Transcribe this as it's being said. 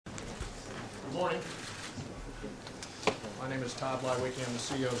Good morning. My name is Todd Lywicki. I'm the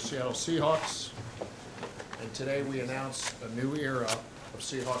CEO of Seattle Seahawks. And today we announce a new era of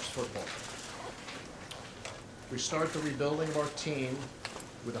Seahawks football. We start the rebuilding of our team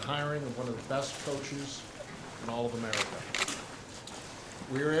with the hiring of one of the best coaches in all of America.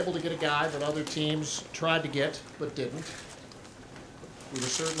 We were able to get a guy that other teams tried to get but didn't. We were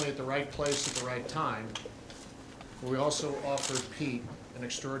certainly at the right place at the right time. But we also offered Pete an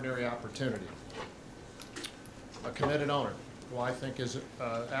extraordinary opportunity. A committed owner, who I think is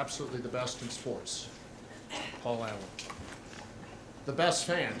absolutely the best in sports, Paul Allen. The best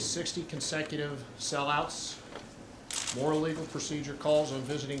fans, 60 consecutive sellouts, more illegal procedure calls on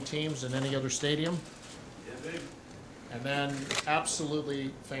visiting teams than any other stadium. Yeah, baby. And then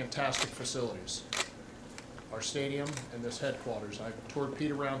absolutely fantastic facilities. Our stadium and this headquarters. I toured Pete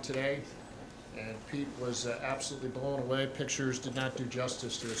around today, and Pete was absolutely blown away. Pictures did not do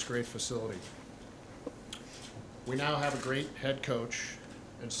justice to this great facility. We now have a great head coach,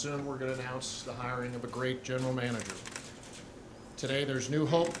 and soon we're going to announce the hiring of a great general manager. Today there's new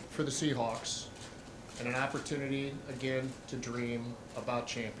hope for the Seahawks and an opportunity again to dream about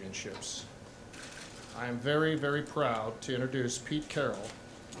championships. I am very, very proud to introduce Pete Carroll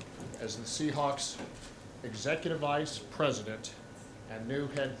as the Seahawks Executive Vice President and new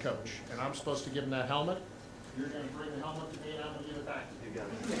head coach. And I'm supposed to give him that helmet. You're going to bring the helmet to me and I'm going to give it back to you. You got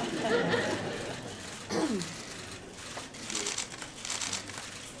it. Thank you.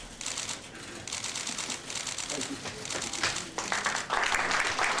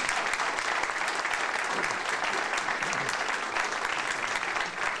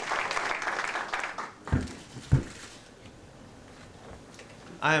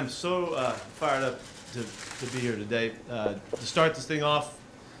 I am so fired up to be here today. To start this thing off,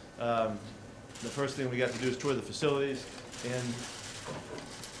 the first thing we got to do is tour the facilities, and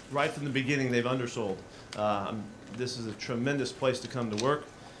right from the beginning they've undersold. This is a tremendous place to come to work.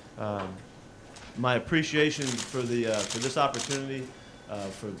 My appreciation for this opportunity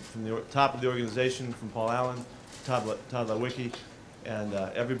from the top of the organization, from Paul Allen, Todd Lywicki, and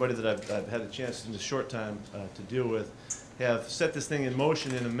everybody that I've had a chance in this short time to deal with, have set this thing in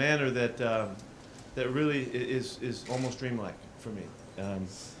motion in a manner that that really is almost dreamlike for me.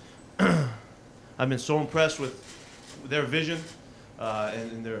 I've been so impressed with their vision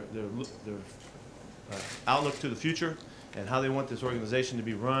and their outlook to the future, and how they want this organization to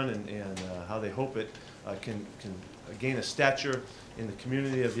be run, and how they hope it can gain a stature in the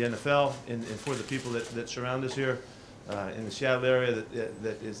community of the NFL and for the people that surround us here in the Seattle area,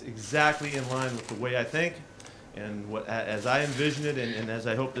 that is exactly in line with the way I think and as I envision it, and as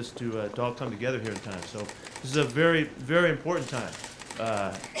I hope this to all come together here in time. So this is a very, very important time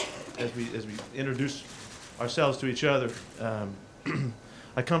as we introduce ourselves to each other.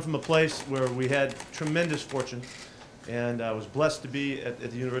 I come from a place where we had tremendous fortune, and I was blessed to be at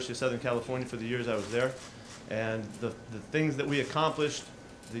the University of Southern California for the years I was there. And the things that we accomplished,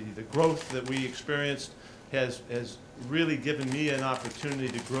 the growth that we experienced, has really given me an opportunity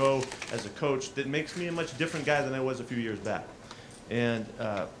to grow as a coach that makes me a much different guy than I was a few years back. And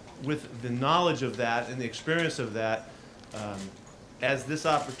with the knowledge of that and the experience of that, as this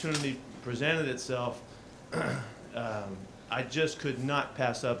opportunity presented itself, I just could not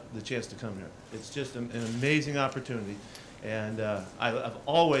pass up the chance to come here. It's just an amazing opportunity. And I've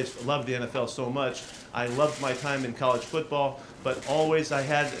always loved the NFL so much. I loved my time in college football, but always I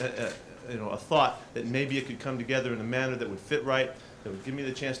had a thought that maybe it could come together in a manner that would fit right, that would give me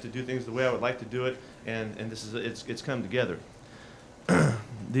the chance to do things the way I would like to do it, and it's come together. I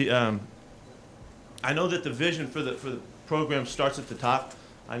know that the vision for the program starts at the top.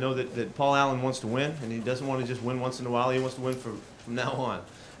 I know that Paul Allen wants to win, and he doesn't want to just win once in a while. He wants to win from now on.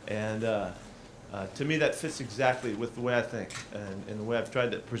 And to me, that fits exactly with the way I think and the way I've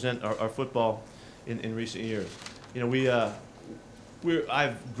tried to present our football in recent years. You know,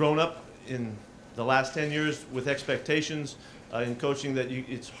 I've grown up in the last 10 years with expectations in coaching that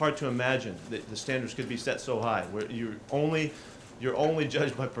it's hard to imagine that the standards could be set so high, where you're only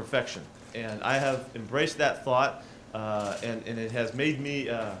judged by perfection. And I have embraced that thought, and it has made me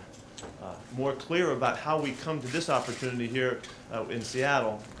more clear about how we come to this opportunity here in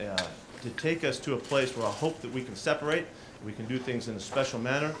Seattle to take us to a place where I hope that we can separate, we can do things in a special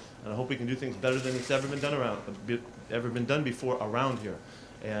manner, and I hope we can do things better than it's ever been done before around here.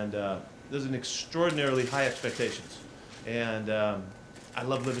 And there's an extraordinarily high expectations, and I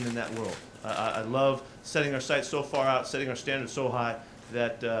love living in that world. I love setting our sights so far out, setting our standards so high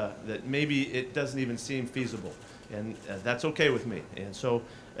that that maybe it doesn't even seem feasible, and that's okay with me. And so,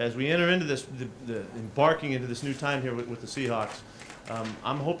 as we enter into this, embarking into this new time here with the Seahawks,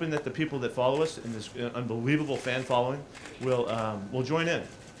 I'm hoping that the people that follow us in this unbelievable fan following will join in,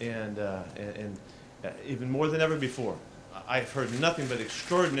 and even more than ever before. I've heard nothing but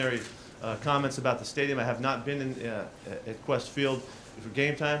extraordinary comments about the stadium. I have not been at Quest Field for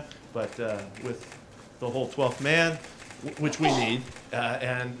game time, but with the whole 12th man, which we need,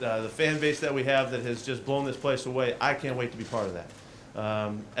 and the fan base that we have that has just blown this place away, I can't wait to be part of that.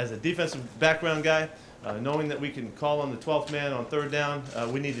 As a defensive background guy, knowing that we can call on the 12th man on third down,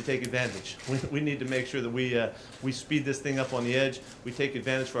 we need to take advantage. We need to make sure that we speed this thing up on the edge. We take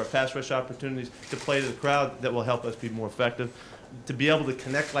advantage for our pass rush opportunities to play to the crowd that will help us be more effective. To be able to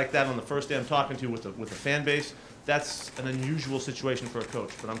connect like that on the first day I'm talking to with the fan base, that's an unusual situation for a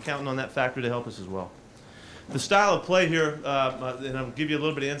coach, but I'm counting on that factor to help us as well. The style of play here, and I'll give you a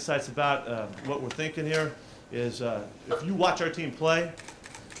little bit of insights about what we're thinking here, is if you watch our team play,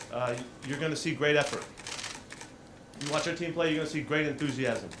 you're going to see great effort. You watch our team play, you're going to see great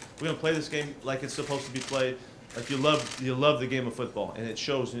enthusiasm. We're going to play this game like it's supposed to be played, like you love the game of football, and it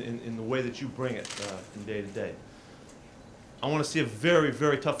shows in the way that you bring it from day to day. I want to see a very,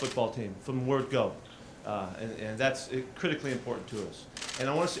 very tough football team from word go, and that's critically important to us. And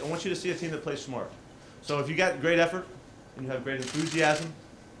I want you to see a team that plays smart. So if you got great effort, and you have great enthusiasm,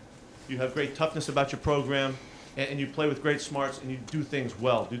 you have great toughness about your program, and you play with great smarts, and you do things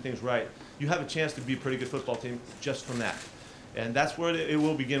well, do things right, you have a chance to be a pretty good football team just from that. And that's where it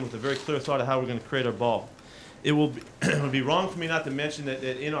will begin, with a very clear thought of how we're going to create our ball. It would be wrong for me not to mention that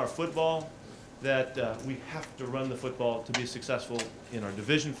in our football, that we have to run the football to be successful in our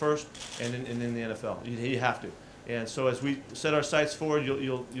division first and in the NFL. You have to. And so as we set our sights forward,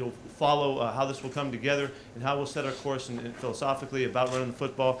 you'll follow how this will come together and how we'll set our course and philosophically about running the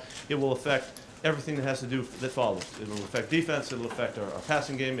football. It will affect everything that has to do that follows. It will affect defense. It will affect our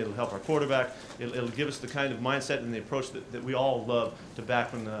passing game. It will help our quarterback. It'll give us the kind of mindset and the approach that we all love to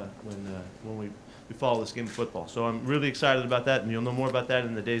back when we follow this game of football. So I'm really excited about that, and you'll know more about that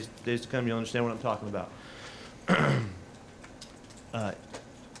in the days to come. You'll understand what I'm talking about.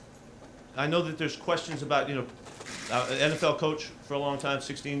 I know that there's questions about, NFL coach for a long time,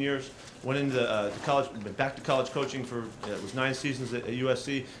 16 years, went into college, back to college coaching for, it was 9 seasons at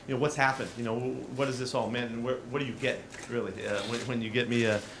USC. What's happened? What does this all mean, and what do you get, really, when you get me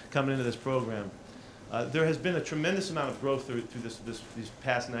coming into this program? There has been a tremendous amount of growth through these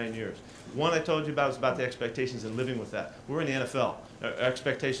past 9 years. One I told you about is about the expectations and living with that. We're in the NFL. Our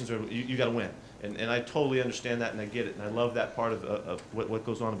expectations are you got to win, and I totally understand that, and I get it, and I love that part of what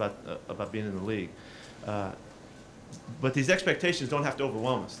goes on about being in the league. But these expectations don't have to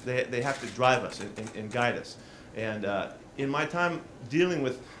overwhelm us. They have to drive us and guide us. And in my time dealing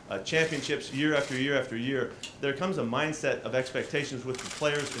with championships year after year after year, there comes a mindset of expectations with the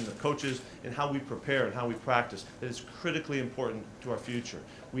players and the coaches and how we prepare and how we practice that is critically important to our future.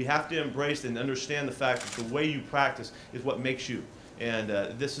 We have to embrace and understand the fact that the way you practice is what makes you. And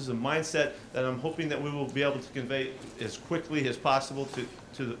this is a mindset that I'm hoping that we will be able to convey as quickly as possible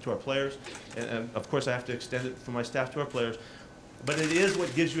to our players. And of course, I have to extend it from my staff to our players. But it is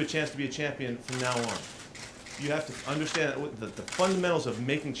what gives you a chance to be a champion from now on. You have to understand the fundamentals of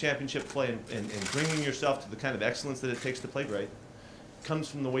making championship play and bringing yourself to the kind of excellence that it takes to play great comes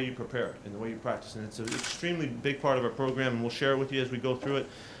from the way you prepare and the way you practice. And it's an extremely big part of our program, and we'll share it with you as we go through it.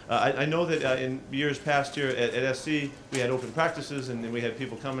 I know that in years past here at SC, we had open practices, and we had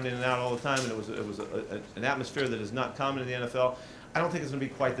people coming in and out all the time, and it was an atmosphere that is not common in the NFL. I don't think it's going to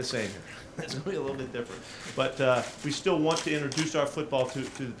be quite the same here. It's going to be a little bit different. But we still want to introduce our football to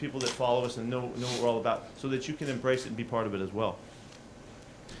the people that follow us and know what we're all about, so that you can embrace it and be part of it as well.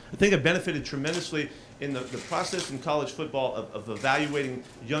 I think I've benefited tremendously in the process in college football of evaluating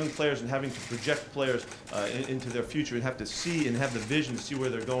young players and having to project players into their future and have to see and have the vision to see where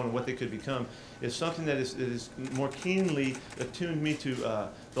they're going and what they could become is something that is more keenly attuned me to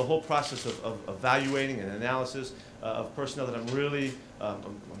the whole process of evaluating and analysis of personnel that I'm really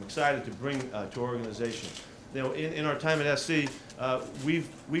I'm excited to bring to our organization. In our time at SC, we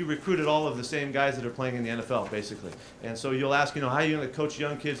recruited all of the same guys that are playing in the NFL, basically. And so you'll ask, how are you going to coach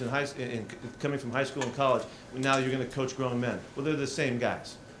young kids coming from high school and college? Now you're going to coach grown men. Well, they're the same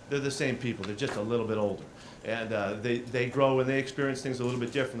guys. They're the same people. They're just a little bit older. And they grow and they experience things a little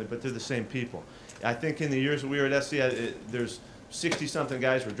bit differently, but they're the same people. I think in the years that we were at SC, there's 60-something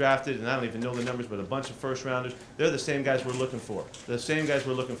guys were drafted, and I don't even know the numbers, but a bunch of first-rounders. They're the same guys we're looking for. The same guys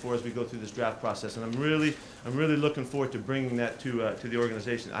we're looking for as we go through this draft process, and I'm really looking forward to bringing that to the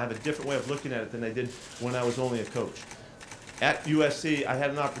organization. I have a different way of looking at it than I did when I was only a coach. At USC, I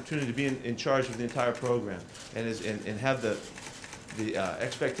had an opportunity to be in charge of the entire program and have the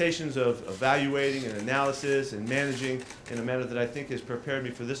expectations of evaluating and analysis and managing in a manner that I think has prepared me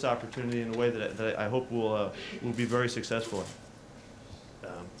for this opportunity in a way that I hope will be very successful.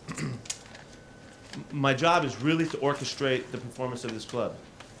 My job is really to orchestrate the performance of this club.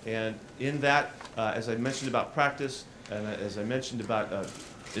 And in that, as I mentioned about practice, and as I mentioned about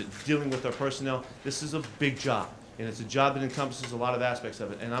dealing with our personnel, this is a big job. And it's a job that encompasses a lot of aspects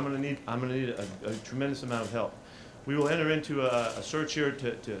of it. And I'm going to need a tremendous amount of help. We will enter into a search here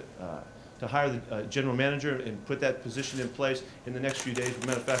to hire the general manager and put that position in place in the next few days. As a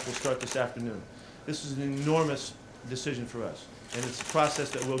matter of fact, we'll start this afternoon. This is an enormous decision for us. And it's a process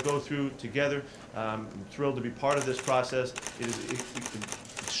that we'll go through together. I'm thrilled to be part of this process. It is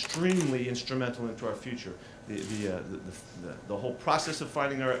extremely instrumental into our future. The whole process of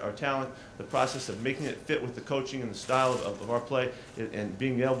finding our talent, the process of making it fit with the coaching and the style of our play, and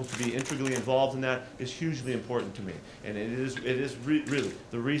being able to be integrally involved in that is hugely important to me. And it is really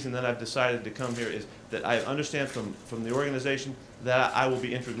the reason that I've decided to come here is that I understand from the organization that I will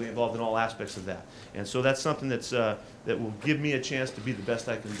be integrally involved in all aspects of that. And so that's something that will give me a chance to be the best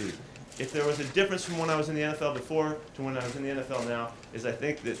I can be. If there was a difference from when I was in the NFL before to when I was in the NFL now, is I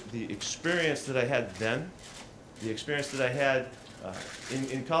think that the experience that I had then, the experience that I had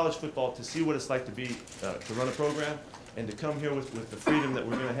in college football to see what it's like to be to run a program, and to come here with the freedom that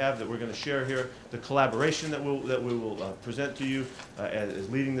we're going to have, that we're going to share here, the collaboration that we will present to you as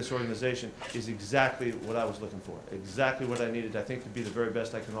leading this organization is exactly what I was looking for, exactly what I needed, I think, to be the very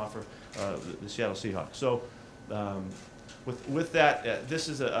best I can offer the Seattle Seahawks. So with that, this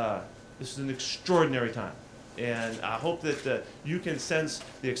is an extraordinary time. And I hope that you can sense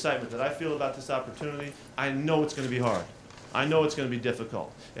the excitement that I feel about this opportunity. I know it's going to be hard. I know it's going to be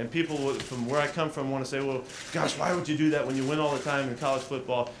difficult. And people from where I come from want to say, well, gosh, why would you do that when you win all the time in college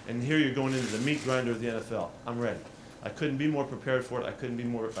football and here you're going into the meat grinder of the NFL? I'm ready. I couldn't be more prepared for it. I couldn't be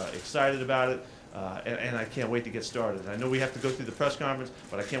more excited about it. And I can't wait to get started. I know we have to go through the press conference,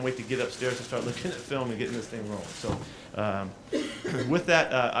 but I can't wait to get upstairs and start looking at film and getting this thing rolling. So with that,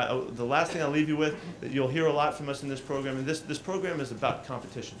 the last thing I'll leave you with, that you'll hear a lot from us in this program, and this program is about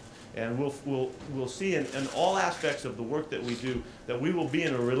competition. And we'll see in all aspects of the work that we do that we will be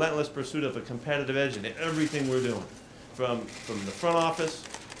in a relentless pursuit of a competitive edge in everything we're doing, from the front office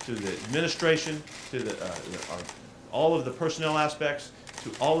to the administration to all of the personnel aspects,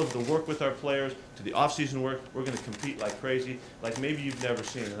 to all of the work with our players, to the off-season work. We're going to compete like crazy, like maybe you've never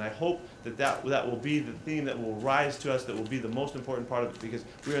seen. And I hope that will be the theme that will rise to us, that will be the most important part of it, because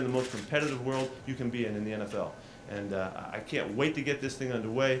we're in the most competitive world you can be in the NFL. And I can't wait to get this thing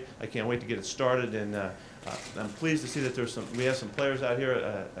underway. I can't wait to get it started. And I'm pleased to see that we have some players out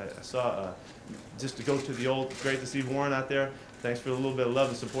here. I saw, just to go to the old, great to see Warren out there. Thanks for a little bit of love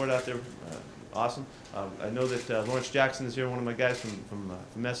and support out there. Awesome. I know that Lawrence Jackson is here, one of my guys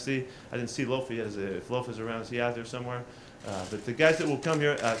from SC. I didn't see Lofa yet. If Lofa's around, is he out there somewhere? But the guys that will come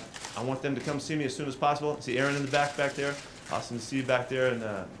here, I want them to come see me as soon as possible. I see Aaron in the back there. Awesome to see you back there. And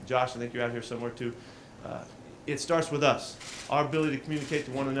Josh, I think you're out here somewhere too. It starts with us, our ability to communicate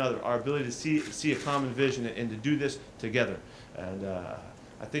to one another, our ability to see a common vision and to do this together. And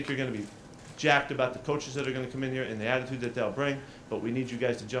I think you're going to be jacked about the coaches that are going to come in here and the attitude that they'll bring, but we need you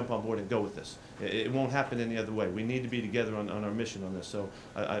guys to jump on board and go with this. It won't happen any other way. We need to be together on our mission on this. So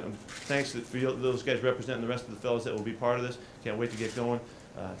thanks for those guys representing the rest of the fellows that will be part of this. Can't wait to get going.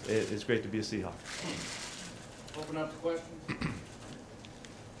 It's great to be a Seahawk. Open up to questions.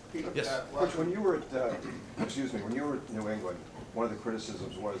 Yes. Coach, when you were when you were at New England, one of the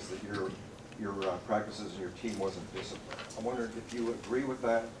criticisms was that your practices and your team wasn't disciplined. I wondered if you agree with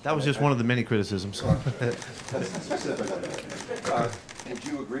that. That was just one of the many criticisms. Specifically. Would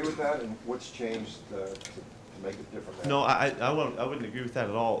you agree with that, and what's changed to make it different now? No, I wouldn't agree with that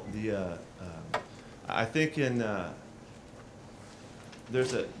at all. I think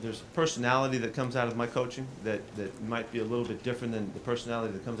there's a personality that comes out of my coaching that might be a little bit different than the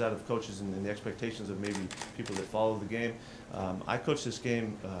personality that comes out of coaches and the expectations of maybe people that follow the game. I coach this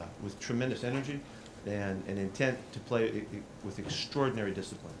game with tremendous energy and intent to play with extraordinary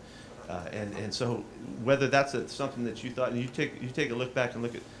discipline. And so whether that's something that you thought, and you take a look back and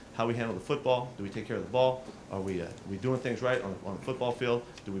look at how we handle the football. Do we take care of the ball? Are we doing things right on the football field?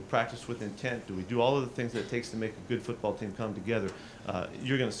 Do we practice with intent? Do we do all of the things that it takes to make a good football team come together?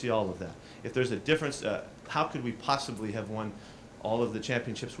 You're going to see all of that. If there's a difference, how could we possibly have won all of the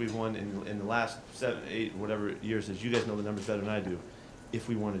championships we've won in the last 7, 8, whatever years, as you guys know the numbers better than I do, if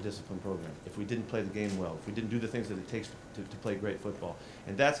we weren't a disciplined program, if we didn't play the game well, if we didn't do the things that it takes to play great football?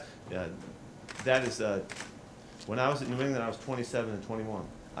 And that is when I was at New England, I was 27 and 21.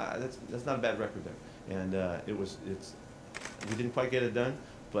 That's not a bad record there, and we didn't quite get it done,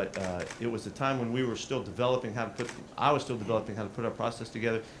 but it was a time when we were still developing how to put, I was still developing how to put our process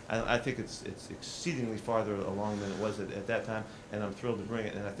together. I think it's exceedingly farther along than it was at that time, and I'm thrilled to bring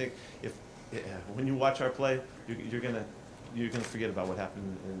it. And I think if when you watch our play, you're gonna forget about what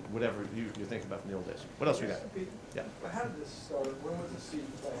happened and whatever you think about from the old days. What else we got? Yeah. But how did this start? When was the seed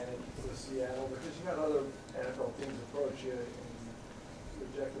planted for Seattle? Because you had other NFL teams approach you and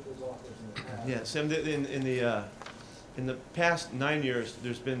rejected those offers in the past. Yeah, Sam, in the past 9 years,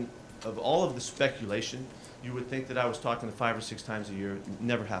 there's been, of all of the speculation, you would think that I was talking to 5 or 6 times a year.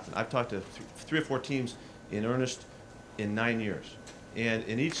 Never happened. I've talked to 3 or 4 teams in earnest in 9 years. And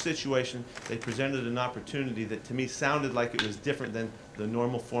in each situation, they presented an opportunity that to me sounded like it was different than the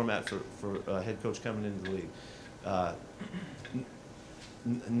normal format for a head coach coming into the league.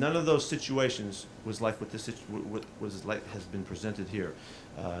 None of those situations was like what this has been presented here.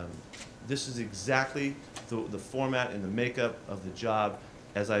 This is exactly the format and the makeup of the job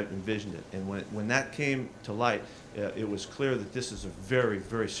as I envisioned it. And when that came to light, it was clear that this is a very,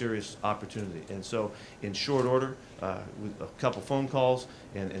 very serious opportunity. And so in short order, with a couple phone calls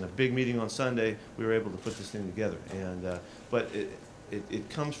and a big meeting on Sunday, we were able to put this thing together. And, but it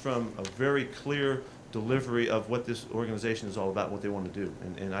comes from a very clear delivery of what this organization is all about, what they want to do.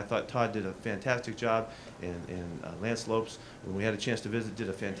 And I thought Todd did a fantastic job, and Lance Lopes, when we had a chance to visit, did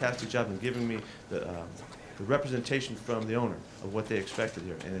a fantastic job in giving me the representation from the owner of what they expected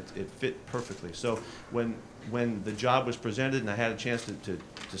here, and it fit perfectly. So when the job was presented and I had a chance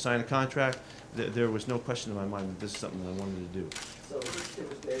to sign a contract, there was no question in my mind that this is something that I wanted to do. So it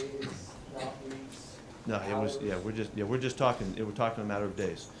was days, not weeks. No, it was, yeah, we're just talking, we're talking a matter of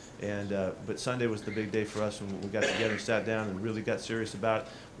days. And, but Sunday was the big day for us when we got together and sat down and really got serious about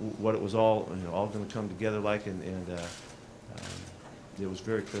what it was all, all going to come together like, and it was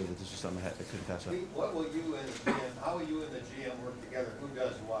very clear that this was something I couldn't pass up. What will you and the GM, how will you and the GM work together? Who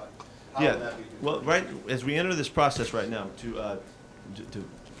does what? How Yeah, will that be? well, right, as we enter this process right now to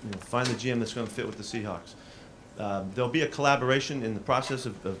find the GM that's going to fit with the Seahawks, there'll be a collaboration in the process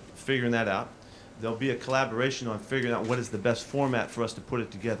of figuring that out. There'll be a collaboration on figuring out what is the best format for us to put it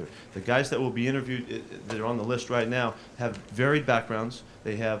together. The guys that will be interviewed that are on the list right now have varied backgrounds.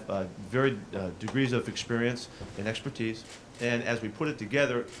 They have varied degrees of experience and expertise. And as we put it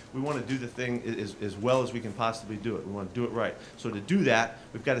together, we want to do the thing as well as we can possibly do it. We want to do it right. So to do that,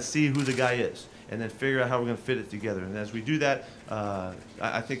 we've got to see who the guy is and then figure out how we're going to fit it together. And as we do that,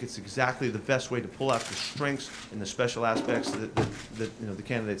 I think it's exactly the best way to pull out the strengths and the special aspects that the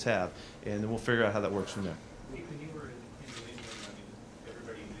candidates have. And then we'll figure out how that works from there. When you were in New England, I mean,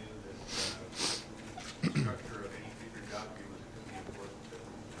 everybody knew that the structure of any future job for you was going to be important to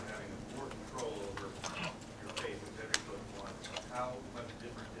having more control over your fate, which every coach wants. How much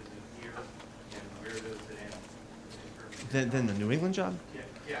different is it here, and where does it end in terms of Then the New England job?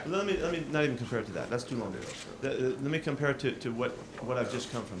 Yeah. Let me not even compare it to that. That's too long ago. Let me compare it to what I've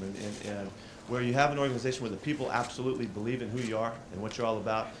just come from, and where you have an organization where the people absolutely believe in who you are and what you're all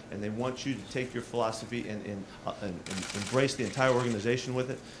about, and they want you to take your philosophy and embrace the entire organization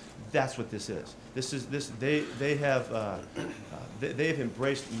with it. That's what this is. They've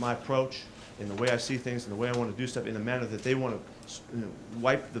embraced my approach and the way I see things and the way I want to do stuff in a manner that they want to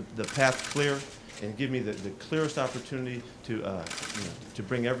wipe the path clear and give me the clearest opportunity to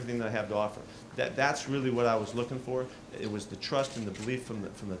bring everything that I have to offer. That's really what I was looking for. It was the trust and the belief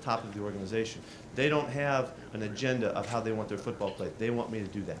from the top of the organization. They don't have an agenda of how they want their football played. They want me to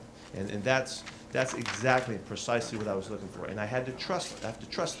do that, and that's exactly precisely what I was looking for. And I had to trust. I have to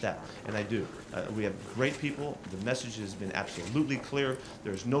trust that, and I do. We have great people. The message has been absolutely clear.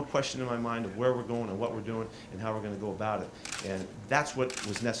 There's no question in my mind of where we're going and what we're doing and how we're going to go about it. And that's what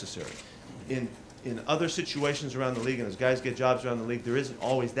was necessary. In other situations around the league, and as guys get jobs around the league, there isn't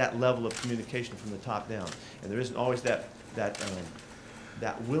always that level of communication from the top down, and there isn't always that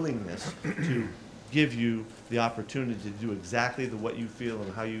willingness to give you the opportunity to do exactly what you feel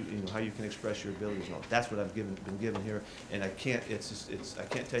and how you can express your abilities. And all. That's what I've been given here, and I can't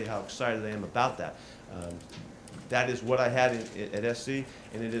tell you how excited I am about that. That is what I had at SC,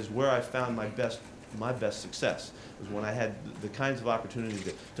 and it is where I found my best success, was when I had the kinds of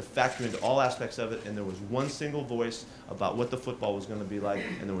opportunities to factor into all aspects of it, and there was one single voice about what the football was going to be like,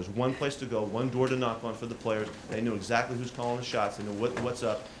 and there was one place to go, one door to knock on for the players. They knew exactly who's calling the shots, they knew what's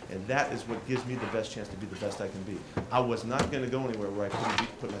up, and that is what gives me the best chance to be the best I can be. I was not going to go anywhere where I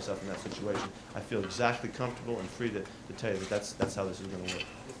couldn't put myself in that situation. I feel exactly comfortable and free to tell you that that's how this is going to work.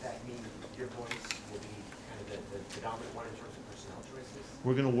 Does that mean your voice will be kind of the dominant one in terms of personnel choices?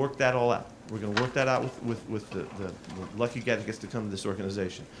 We're going to work that all out. We're going to work that out with the lucky guy that gets to come to this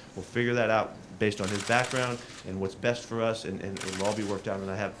organization. We'll figure that out based on his background and what's best for us, and it'll all be worked out. And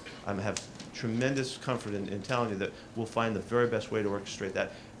I have tremendous comfort in telling you that we'll find the very best way to orchestrate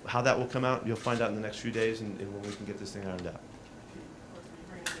that. How that will come out, you'll find out in the next few days, and when we can get this thing ironed out.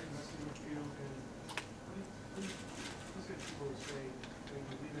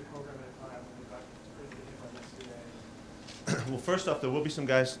 Well, first off, there will be some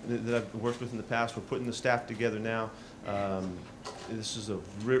guys that I've worked with in the past. We're putting the staff together now. This is a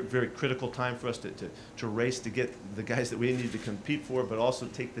very critical time for us to race to get the guys that we need to compete for, but also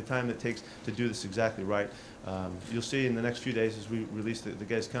take the time it takes to do this exactly right. You'll see in the next few days as we release the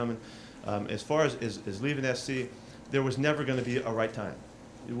guys coming. As far as leaving SC, there was never going to be a right time.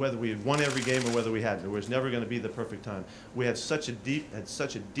 Whether we had won every game or whether we hadn't, there was never going to be the perfect time. We had such a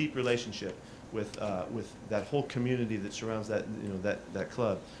deep relationship with that whole community that surrounds that that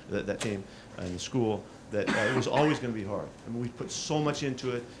club, that team, and the school, that it was always going to be hard. I mean, we put so much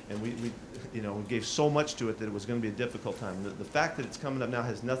into it, and we gave so much to it that it was going to be a difficult time. The fact that it's coming up now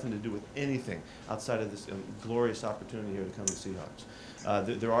has nothing to do with anything outside of this glorious opportunity here to come to Seahawks.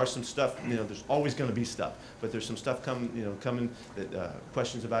 There are some stuff, there's always going to be stuff, but there's some stuff coming that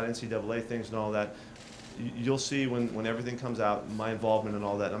questions about NCAA things and all that. You'll see when everything comes out, my involvement and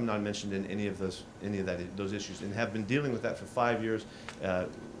all that. I'm not mentioned in any of those issues, and have been dealing with that for 5 years.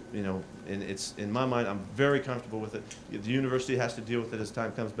 And it's, in my mind, I'm very comfortable with it. The university has to deal with it as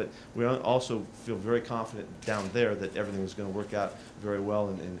time comes, but we also feel very confident down there that everything is going to work out very well,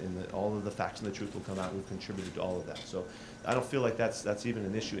 and that all of the facts and the truth will come out. We've contributed to all of that. So I don't feel like that's even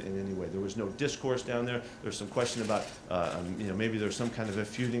an issue in any way. There was no discourse down there. There's some question about, maybe there's some kind of a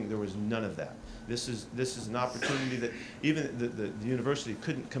feuding. There was none of that. This is an opportunity that even the university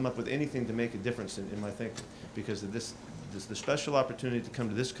couldn't come up with anything to make a difference in my thinking, because of the special opportunity to come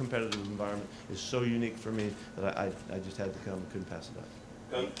to this competitive environment is so unique for me that I just had to come and couldn't pass it up.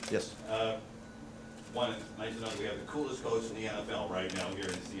 Coach? Yes. One, it's nice to know we have the coolest coach in the NFL right now here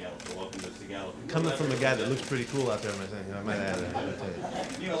in Seattle. So welcome to Seattle. Coming from a guy that looks pretty cool out there, I might add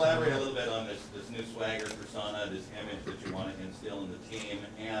that. Can you elaborate a little bit on this new swagger persona, this image that you want to instill in the team?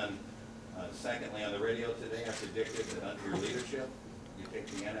 And secondly, on the radio today, I predicted that under your leadership, you take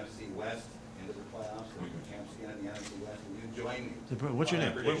the NFC West into the playoffs, or your champs again in the NFC West. Will you join me? What's your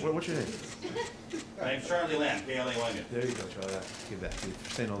name? What's your name? My name's Charlie Lamb, KLA1. There you go, Charlie. Give that to you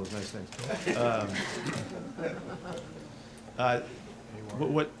for saying all those nice things.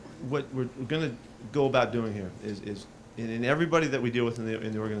 What we're going to go about doing here is in everybody that we deal with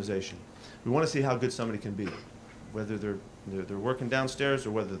in the organization, we want to see how good somebody can be, whether they're working downstairs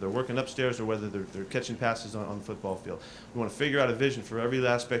or whether they're working upstairs or whether they're catching passes on the football field. We want to figure out a vision for every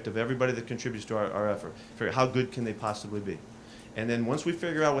aspect of everybody that contributes to our effort. Figure out how good can they possibly be. And then once we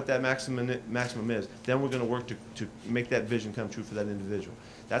figure out what that maximum is, then we're going to work to make that vision come true for that individual.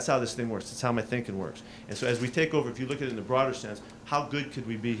 That's how this thing works. That's how my thinking works. And so as we take over, if you look at it in the broader sense, how good could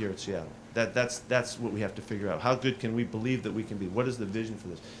we be here at Seattle? That's what we have to figure out. How good can we believe that we can be? What is the vision for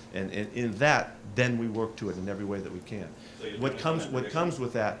this? And in that, then we work to it in every way that we can. So What comes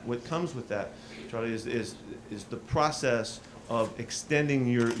with that, Charlie, is the process of extending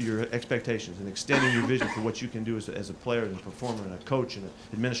your expectations and extending your vision for what you can do as a player and a performer and a coach and an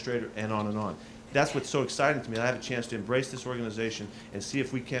administrator and on and on. That's what's so exciting to me. I have a chance to embrace this organization and see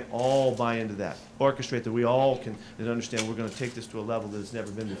if we can't all buy into that, orchestrate that we all can understand we're going to take this to a level that it's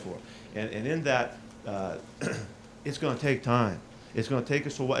never been before. And in that, it's going to take time. It's going to take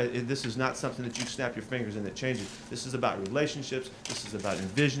us a while. This is not something that you snap your fingers and it changes. This is about relationships. This is about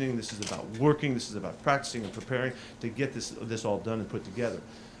envisioning. This is about working. This is about practicing and preparing to get this all done and put together.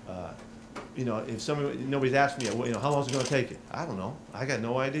 If nobody's asked me, how long is it going to take you? I don't know. I got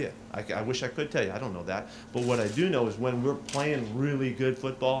no idea. I wish I could tell you. I don't know that. But what I do know is when we're playing really good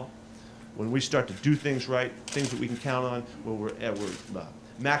football, when we start to do things right, things that we can count on, where we're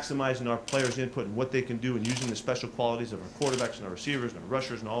maximizing our players' input and what they can do and using the special qualities of our quarterbacks and our receivers and our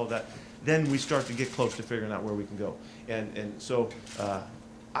rushers and all of that, then we start to get close to figuring out where we can go. And so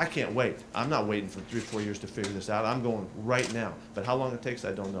I can't wait. I'm not waiting for 3 or 4 years to figure this out. I'm going right now. But how long it takes,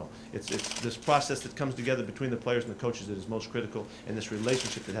 I don't know. It's this process that comes together between the players and the coaches that is most critical, and this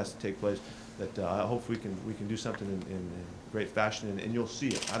relationship that has to take place that I hope we can do something in great fashion, and you'll see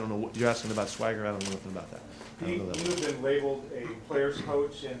it. I don't know what you're asking about swagger. I don't know nothing about that. You've been labeled a player's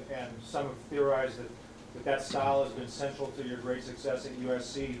coach, and some have theorized that style has been central to your great success at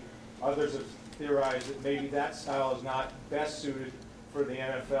USC. Others have theorized that maybe that style is not best suited for the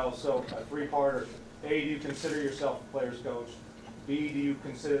NFL. So a three-parter. A, do you consider yourself a player's coach? B, do you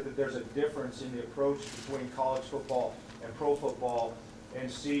consider that there's a difference in the approach between college football and pro football? And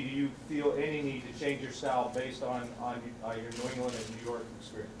C, do you feel any need to change your style based on your New England and New York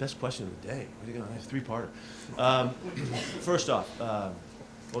experience? Best question of the day. What are you going to have? Three-parter. First off, what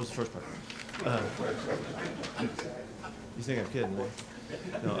was the first part? You think I'm kidding, right?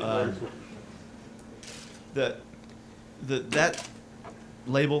 No, that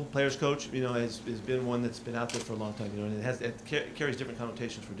label, players coach, you know, has been one that's been out there for a long time, you know, and it carries different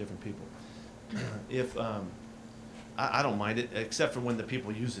connotations for different people. If I don't mind it, except for when the people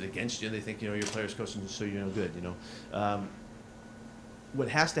use it against you. They think, you know, you're players coach, and so you're no good, you know. What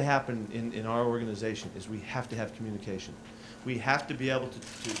has to happen in our organization is we have to have communication. We have to be able to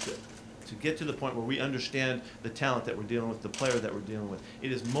get to the point where we understand the talent that we're dealing with, the player that we're dealing with.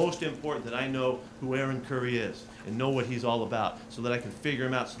 It is most important that I know who Aaron Curry is and know what he's all about, so that I can figure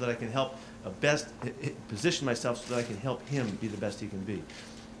him out, so that I can help position myself so that I can help him be the best he can be.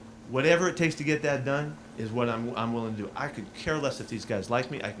 Whatever it takes to get that done is what I'm willing to do. I could care less if these guys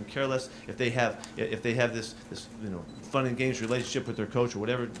like me. I can care less if they have this you know, fun and games relationship with their coach, or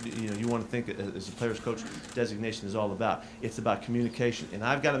whatever, you know, you want to think as a player's coach designation is all about. It's about communication, and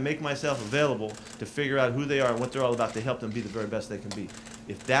I've got to make myself available to figure out who they are and what they're all about to help them be the very best they can be.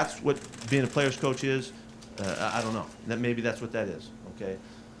 If that's what being a player's coach is, I don't know. Maybe that's what that is. Okay,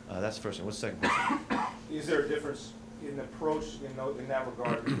 that's the first thing. What's the second question? Is there a difference in approach in that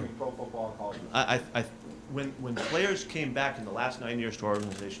regard between pro football and college football? When players came back in the last 9 years to our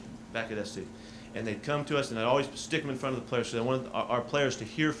organization, back at SC, and they'd come to us, and I'd always stick them in front of the players, so I wanted our players to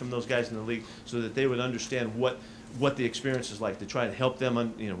hear from those guys in the league, so that they would understand what the experience is like, to try to help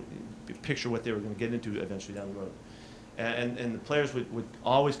them, you know, picture what they were going to get into eventually down the road. And the players would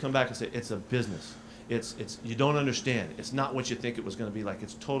always come back and say, it's a business. It's you don't understand. It's not what you think it was going to be like.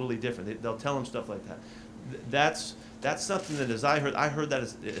 It's totally different. They'll tell them stuff like that. That's something that, as I heard that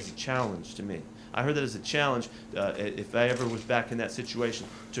as a challenge to me. I heard that as a challenge, if I ever was back in that situation,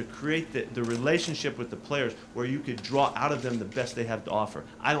 to create the relationship with the players where you could draw out of them the best they have to offer.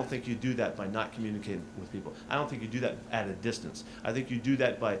 I don't think you do that by not communicating with people. I don't think you do that at a distance. I think you do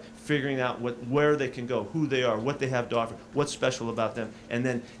that by figuring out where they can go, who they are, what they have to offer, what's special about them, and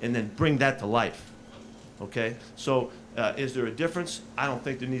then bring that to life. Okay? So is there a difference? I don't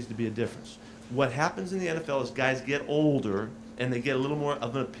think there needs to be a difference. What happens in the NFL is guys get older and they get a little more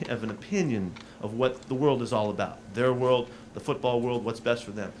of an opinion of what the world is all about. Their world, the football world, what's best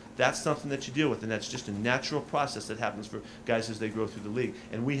for them. That's something that you deal with, and that's just a natural process that happens for guys as they grow through the league.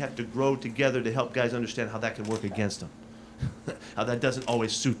 And we have to grow together to help guys understand how that can work against them. How that doesn't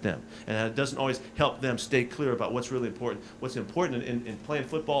always suit them, and how it doesn't always help them stay clear about what's really important. What's important in playing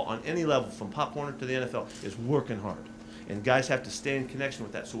football on any level, from Pop Warner to the NFL, is working hard. And guys have to stay in connection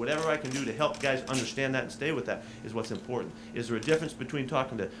with that. So whatever I can do to help guys understand that and stay with that is what's important. Is there a difference between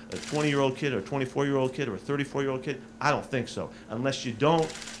talking to a 20-year-old kid or a 24-year-old kid or a 34-year-old kid? I don't think so. Unless you don't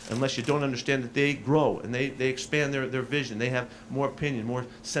understand that they grow and they expand their vision. They have more opinion, more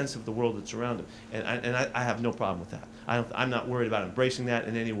sense of the world that's around them. And I have no problem with that. I'm not worried about embracing that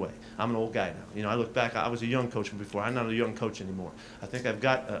in any way. I'm an old guy now. You know, I look back, I was a young coach before. I'm not a young coach anymore. I think I've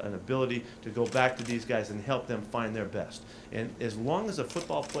got an ability to go back to these guys and help them find their best. And as long as a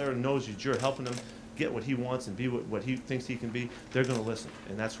football player knows that you're helping him get what he wants and be what he thinks he can be, they're going to listen.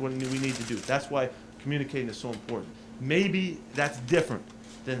 And that's what we need to do. That's why communicating is so important. Maybe that's different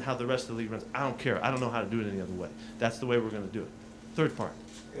than how the rest of the league runs. I don't care. I don't know how to do it any other way. That's the way we're going to do it. Third part.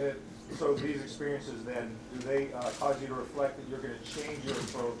 So these experiences then, do they cause you to reflect that you're going to change your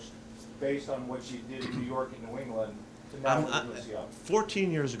approach based on what you did in New York and New England to now what you're doing?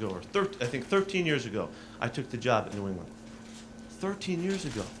 14 years ago, or I think 13 years ago, I took the job at New England. 13 years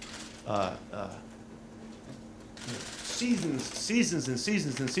ago. Seasons and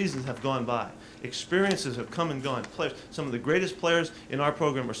seasons have gone by. Experiences have come and gone. Players, some of the greatest players in our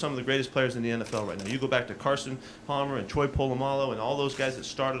program are some of the greatest players in the NFL right now. You go back to Carson Palmer and Troy Polamalu and all those guys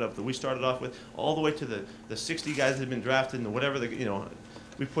that we started off with, all the way to the 60 guys that have been drafted and whatever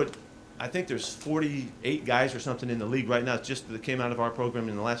we put. I think there's 48 guys or something in the league right now, just that came out of our program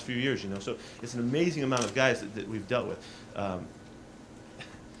in the last few years. So it's an amazing amount of guys that we've dealt with.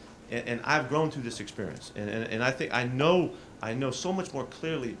 And I've grown through this experience, and I think I know so much more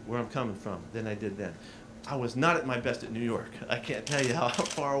clearly where I'm coming from than I did then. I was not at my best at New York. I can't tell you how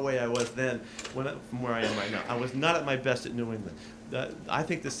far away I was then from where I am right now. I was not at my best at New England. I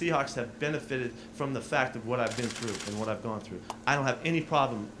think the Seahawks have benefited from the fact of what I've been through and what I've gone through. I don't have any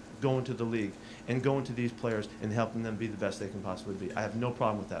problem going to the league and going to these players and helping them be the best they can possibly be. I have no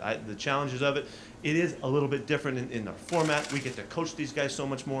problem with that. The challenges of it is a little bit different in our format. We get to coach these guys so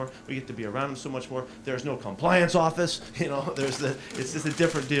much more. We get to be around them so much more. There's no compliance office, it's just a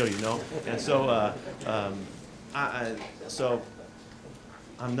different deal, And so,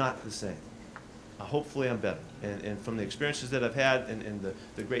 I'm not the same. Hopefully I'm better. And from the experiences that I've had and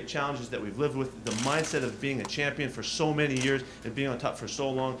the great challenges that we've lived with, the mindset of being a champion for so many years and being on top for so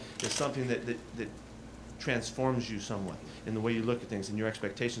long is something that transforms you somewhat in the way you look at things and your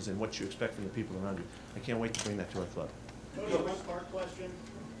expectations and what you expect from the people around you. I can't wait to bring that to our club. One part question,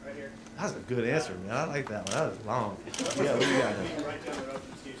 right here. That was a good answer, man. I like that one. That was long. Yeah, what do you got now? Right down the road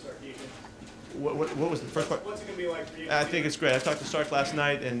from Steve Sarkisian. What was the first part? What's it going to be like for you? I think it's great. I talked to Sark last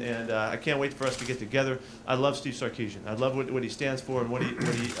night, and I can't wait for us to get together. I love Steve Sarkisian. I love what he stands for and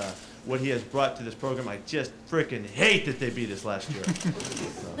what he has brought to this program. I just freaking hate that they beat us last year.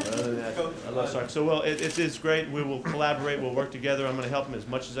 So, other than that, I love Sark. So, well, it's great. We will collaborate. We'll work together. I'm going to help them as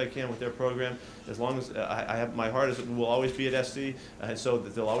much as I can with their program. As long as I have my heart, is will always be at SC, and so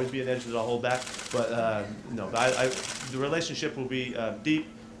that there'll always be an edge that I'll hold back. But no, the relationship will be deep.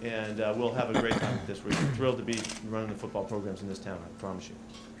 And we'll have a great time with this. We're thrilled to be running the football programs in this town, I promise you.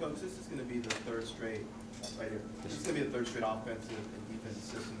 Coach, this is going to be the third straight, right here, this is going to be the third straight offensive and defensive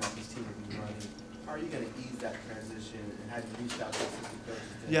system that this team will be running. How are you going to ease that transition, and have you reached out to assistant coaches?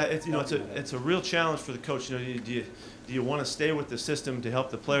 Yeah, it's a real challenge for the coach. You know, do you want to stay with the system to help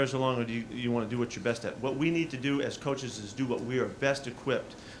the players along, or do you want to do what you're best at? What we need to do as coaches is do what we are best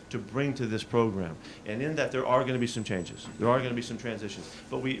equipped to bring to this program. And in that, there are going to be some changes. There are going to be some transitions.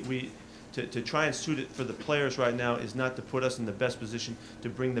 But to try and suit it for the players right now is not to put us in the best position to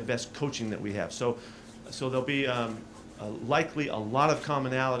bring the best coaching that we have. So there'll be likely a lot of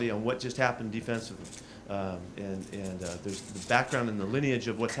commonality on what just happened defensively. There's the background and the lineage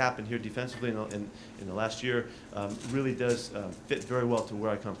of what's happened here defensively in the last year really does fit very well to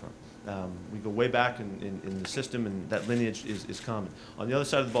where I come from. We go way back in the system, and that lineage is common. On the other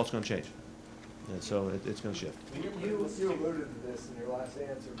side of the ball, it's going to change, and so it's going to shift. You alluded to this in your last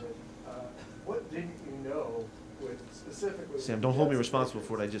answer, but what didn't you know with specifically? Sam, don't hold me responsible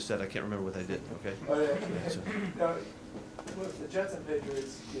for what I just said. I can't remember what I did. Okay. Oh, yeah. So. Now, with the Jets and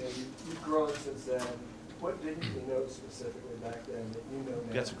Patriots, you've grown since then. What didn't you know specifically back then that you know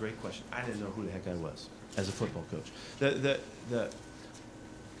now? That's a great question. I didn't know who the heck I was as a football coach.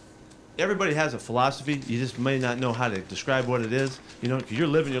 Everybody has a philosophy. You just may not know how to describe what it is. You know, because you're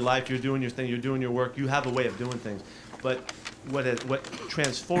living your life, you're doing your thing, you're doing your work. You have a way of doing things. But what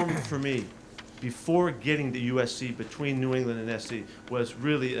transformed for me before getting to USC, between New England and SC, was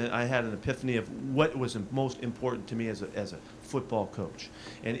really I had an epiphany of what was most important to me as a football coach.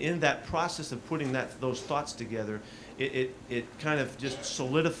 And in that process of putting those thoughts together, it kind of just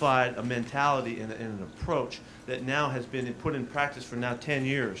solidified a mentality and an approach that now has been put in practice for now 10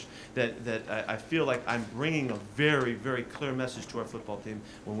 years, that I feel like I'm bringing a very, very clear message to our football team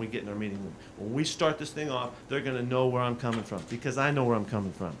when we get in our meeting room. When we start this thing off, they're going to know where I'm coming from, because I know where I'm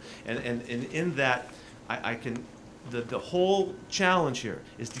coming from. And in that, I can, the whole challenge here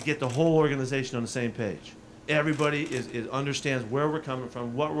is to get the whole organization on the same page. Everybody understands where we're coming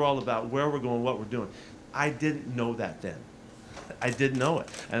from, what we're all about, where we're going, what we're doing. I didn't know that then. I didn't know it.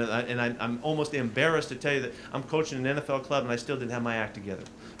 And I'm almost embarrassed to tell you that I'm coaching an NFL club and I still didn't have my act together.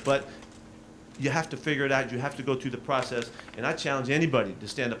 But you have to figure it out. You have to go through the process. And I challenge anybody to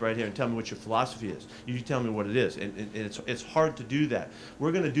stand up right here and tell me what your philosophy is. You tell me what it is. And it's hard to do that.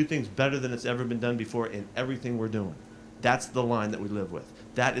 We're going to do things better than it's ever been done before in everything we're doing. That's the line that we live with.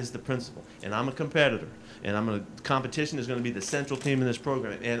 That is the principle. And I'm a competitor. And competition is going to be the central theme in this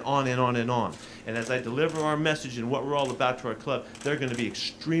program, and on and on and on. And as I deliver our message and what we're all about to our club, they're going to be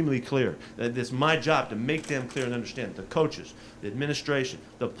extremely clear. It's my job to make them clear and understand. The coaches, the administration,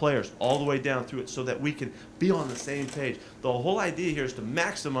 the players, all the way down through it, so that we can be on the same page. The whole idea here is to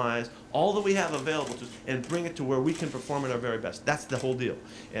maximize all that we have available to us and bring it to where we can perform at our very best. That's the whole deal.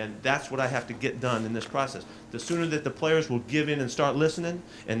 And that's what I have to get done in this process. The sooner that the players will give in and start listening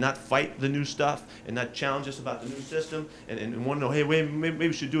and not fight the new stuff and not challenge us about the new system and want to know, hey, maybe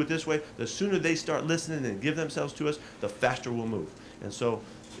we should do it this way, the sooner they start listening and give themselves to us, the faster we'll move. And so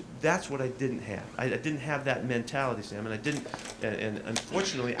that's what I didn't have. I didn't have that mentality, Sam, and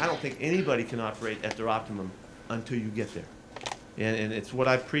unfortunately, I don't think anybody can operate at their optimum until you get there. And it's what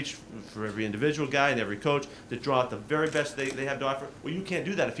I preach for every individual guy and every coach, to draw out the very best they have to offer. Well, you can't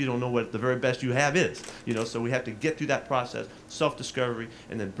do that if you don't know what the very best you have is. So we have to get through that process, self-discovery,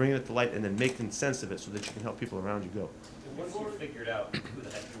 and then bring it to light, and then making sense of it so that you can help people around you go. Once you figured out who the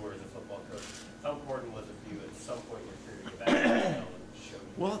heck you were as a football coach, how important was it for you at some point in your career to get back and show you?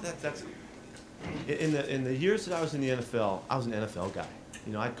 Well, that's in the years that I was in the NFL, I was an NFL guy.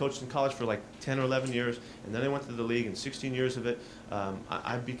 I coached in college for like 10 or 11 years, and then I went to the league, and 16 years of it,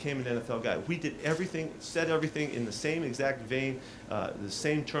 I became an NFL guy. We did everything, said everything in the same exact vein, the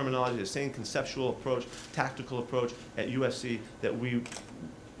same terminology, the same conceptual approach, tactical approach at USC that we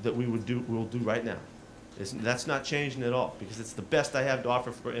that we'll do right now. That's not changing at all, because it's the best I have to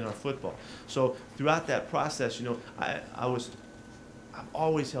offer in our football. So throughout that process, you know, I've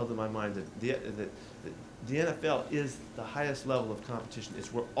always held in my mind that the NFL is the highest level of competition.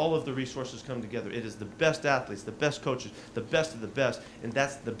 It's where all of the resources come together. It is the best athletes, the best coaches, the best of the best, and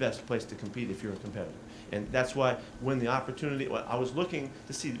that's the best place to compete if you're a competitor. And that's why when the opportunity, I was looking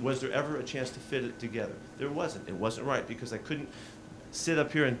to see, was there ever a chance to fit it together? There wasn't. It wasn't right, because I couldn't sit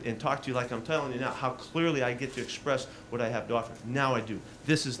up here and talk to you like I'm telling you now, how clearly I get to express what I have to offer. Now I do.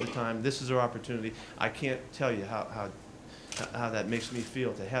 This is the time. This is our opportunity. I can't tell you how that makes me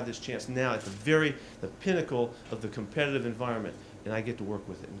feel to have this chance now at the pinnacle of the competitive environment, and I get to work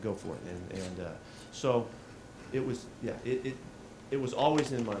with it and go for it. So it was, yeah, it was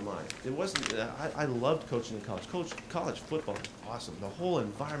always in my mind. It wasn't, I loved coaching in college. College football is awesome. The whole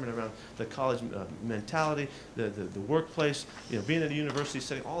environment around the college mentality, the workplace, you know, being at a university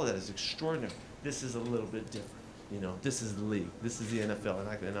setting, all of that is extraordinary. This is a little bit different. You know, this is the league. This is the NFL, and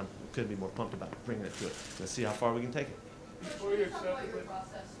I couldn't be more pumped about bringing it to it. Let's see how far we can take it. Can you talk about your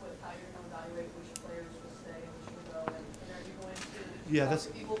process with how you're going to evaluate which players will stay and which will go, and are you going to talk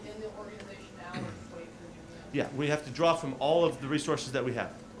to people in the organization now, or just wait for the GM? Yeah, we have to draw from all of the resources that we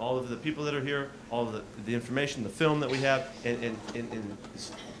have, all of the people that are here, all of the information, the film that we have, and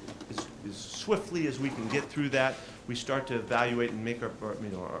as swiftly as we can get through that, we start to evaluate and make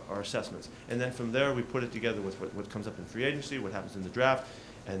our assessments. And then from there, we put it together with what comes up in free agency, what happens in the draft,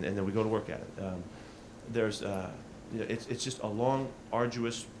 and then we go to work at it. You know, it's just a long,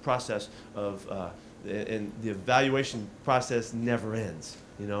 arduous process of, and the evaluation process never ends.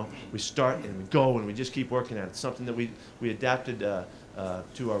 You know, we start and we go and we just keep working at it. It's something that we adapted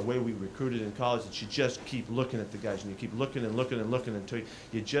to our way we recruited in college. That you just keep looking at the guys, and you keep looking and looking and looking until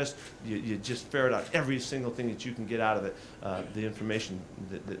you just ferret out every single thing that you can get out of it, the information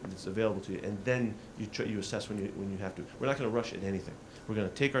that's available to you, and then you assess when you have to. We're not going to rush at anything. We're going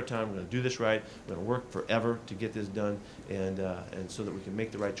to take our time. We're going to do this right. We're going to work forever to get this done, and so that we can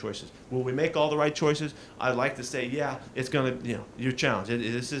make the right choices. Will we make all the right choices? I'd like to say, yeah. It's going to, you know, your challenge.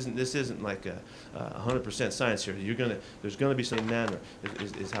 This isn't like 100% science here. There's going to be some manner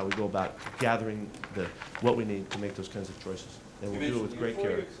is how we go about gathering what we need to make those kinds of choices, and we'll do it with great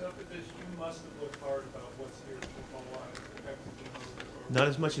care. Before you accepted this, you must have looked hard about what's here football-wise. Not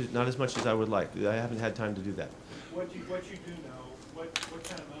as much as I would like. I haven't had time to do that. What you do know, what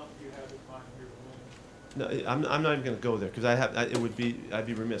kind of amount do you have in mind here to win? No, I'm not even going to go there, because I'd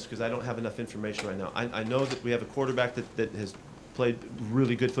be remiss, because I don't have enough information right now. I know that we have a quarterback that has played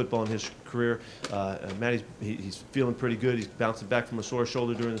really good football in his career. Matty's he's feeling pretty good. He's bouncing back from a sore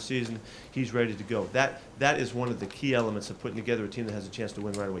shoulder during the season. He's ready to go. That is one of the key elements of putting together a team that has a chance to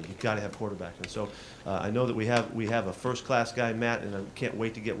win right away. You've got to have quarterback. And so I know that we have a first-class guy, Matt, and I can't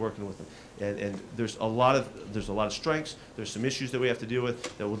wait to get working with him. And there's a lot of strengths. There's some issues that we have to deal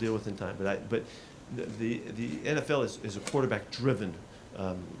with that we'll deal with in time. But the NFL is a quarterback-driven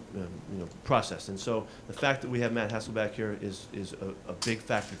process, and so the fact that we have Matt Hasselbeck here is a big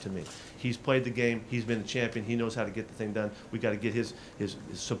factor to me. He's played the game. He's been a champion. He knows how to get the thing done. We got to get his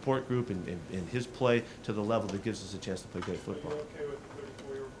support group and his play to the level that gives us a chance to play great football. Are you okay with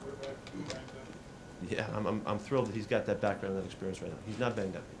the 34-year quarterback? Yeah, I'm thrilled that he's got that background and that experience right now. He's not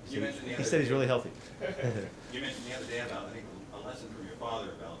banged up. He said he's day- really healthy. You mentioned the other day about, I think, a lesson from your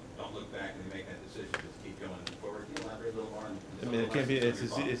father about don't look back and make that decision, just keep going forward. Can you elaborate a little more on I mean, it can't be. It's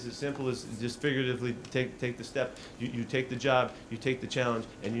as simple as just figuratively take the step. You take the job, you take the challenge,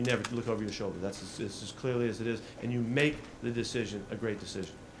 and you never look over your shoulder. That's as clearly as it is, and you make the decision a great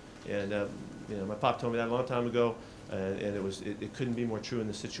decision. And my pop told me that a long time ago, and it couldn't be more true in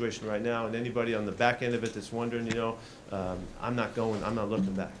the situation right now. And anybody on the back end of it that's wondering, I'm not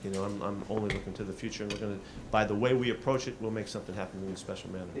looking back. I'm only looking to the future, and we're going to, by the way we approach it, we'll make something happen in a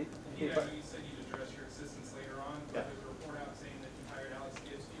special manner. You said you'd address your assistants later on, but there's a report out saying that you hired Alex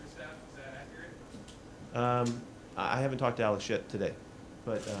Gibbs to your staff. Is that accurate? I haven't talked to Alex yet today,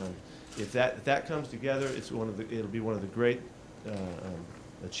 but if that comes together, it'll be one of the great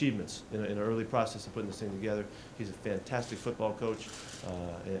achievements in an early process of putting this thing together. He's a fantastic football coach,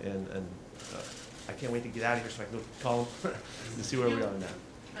 and I can't wait to get out of here so I can go call him and see where we are now.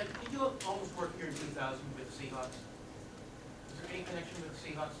 Did you almost work here in 2000 with the Seahawks? Is there any connection with the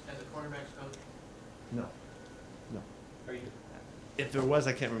Seahawks as a cornerbacks coach? No. Are you? If there was,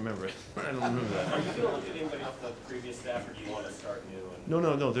 I can't remember it. I don't remember that. Are you going to look at anybody off the previous staff, or do you want to start new?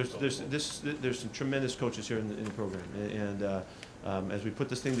 No. There's some tremendous coaches here in the program, and as we put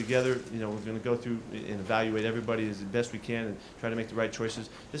this thing together, we're going to go through and evaluate everybody as best we can and try to make the right choices.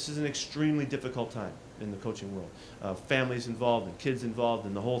 This is an extremely difficult time in the coaching world. Families involved and kids involved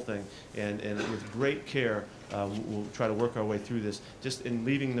and the whole thing, and with great care, we'll try to work our way through this. Just in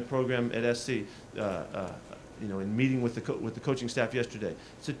leaving the program at SC, in meeting with the coaching staff yesterday,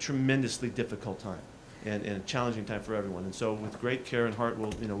 it's a tremendously difficult time and a challenging time for everyone. And so, with great care and heart,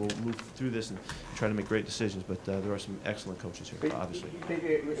 we'll move through this and try to make great decisions. But there are some excellent coaches here, obviously.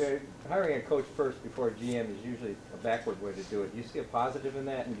 Hiring a coach first before a GM is usually a backward way to do it. You see a positive in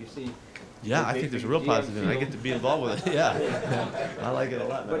that, and you see. Yeah, I think there's a real positive in it. I get to be involved with it. Yeah, I like it a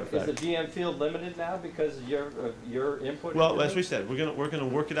lot. But is the GM field limited now because of your input? Well, as we said, we're gonna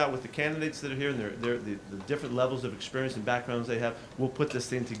work it out with the candidates that are here and the different levels of experience and backgrounds they have. We'll put this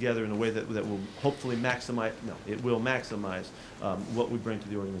thing together in a way that will hopefully maximize. No, it will maximize what we bring to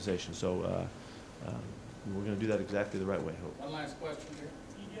the organization. So we're going to do that exactly the right way. I hope. One last question here.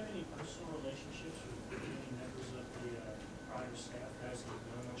 Do you have any personal relationships with any members of the prior staff, guys that have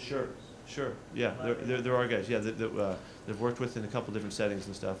done over the years? Sure. Yeah, there are guys. Yeah, that they've worked with in a couple different settings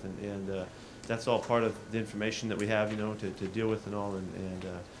and stuff, and that's all part of the information that we have, to deal with and all, and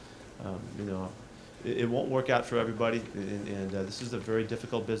it won't work out for everybody, and this is a very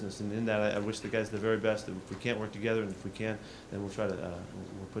difficult business, and in that I wish the guys the very best. If we can't work together, and if we can, then we'll try to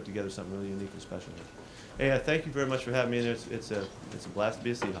we'll put together something really unique and special. Hey, thank you very much for having me in there. It's a blast to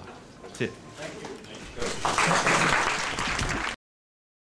be a Seahawk. That's it. Thank you.